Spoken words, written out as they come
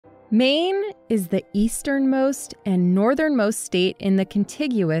Maine is the easternmost and northernmost state in the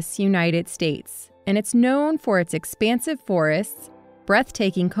contiguous United States, and it's known for its expansive forests,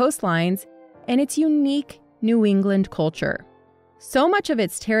 breathtaking coastlines, and its unique New England culture. So much of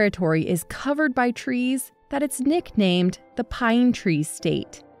its territory is covered by trees that it's nicknamed the Pine Tree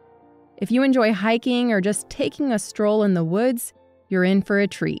State. If you enjoy hiking or just taking a stroll in the woods, you're in for a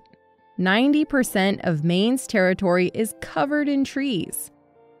treat. 90% of Maine's territory is covered in trees.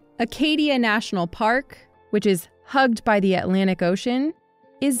 Acadia National Park, which is hugged by the Atlantic Ocean,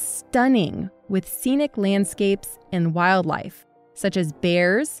 is stunning with scenic landscapes and wildlife, such as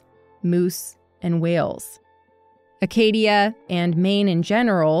bears, moose, and whales. Acadia, and Maine in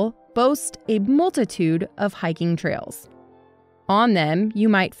general, boast a multitude of hiking trails. On them, you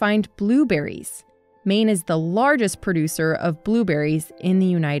might find blueberries. Maine is the largest producer of blueberries in the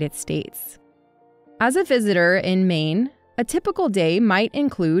United States. As a visitor in Maine, a typical day might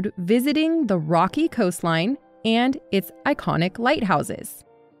include visiting the rocky coastline and its iconic lighthouses.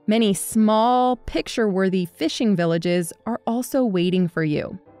 Many small, picture-worthy fishing villages are also waiting for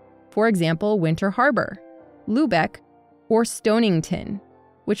you. For example, Winter Harbor, Lubec, or Stonington,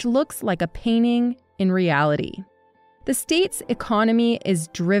 which looks like a painting in reality. The state's economy is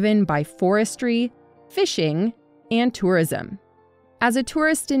driven by forestry, fishing, and tourism. As a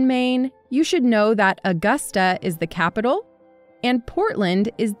tourist in Maine, you should know that Augusta is the capital, and Portland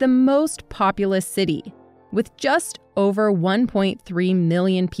is the most populous city, with just over 1.3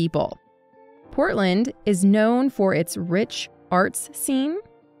 million people. Portland is known for its rich arts scene,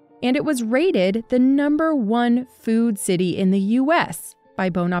 and it was rated the #1 food city in the U.S. by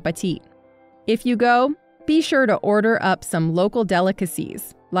Bon Appetit. If you go, be sure to order up some local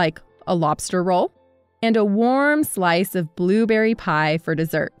delicacies, like a lobster roll and a warm slice of blueberry pie for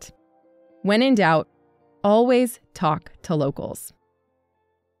dessert. When in doubt, always talk to locals.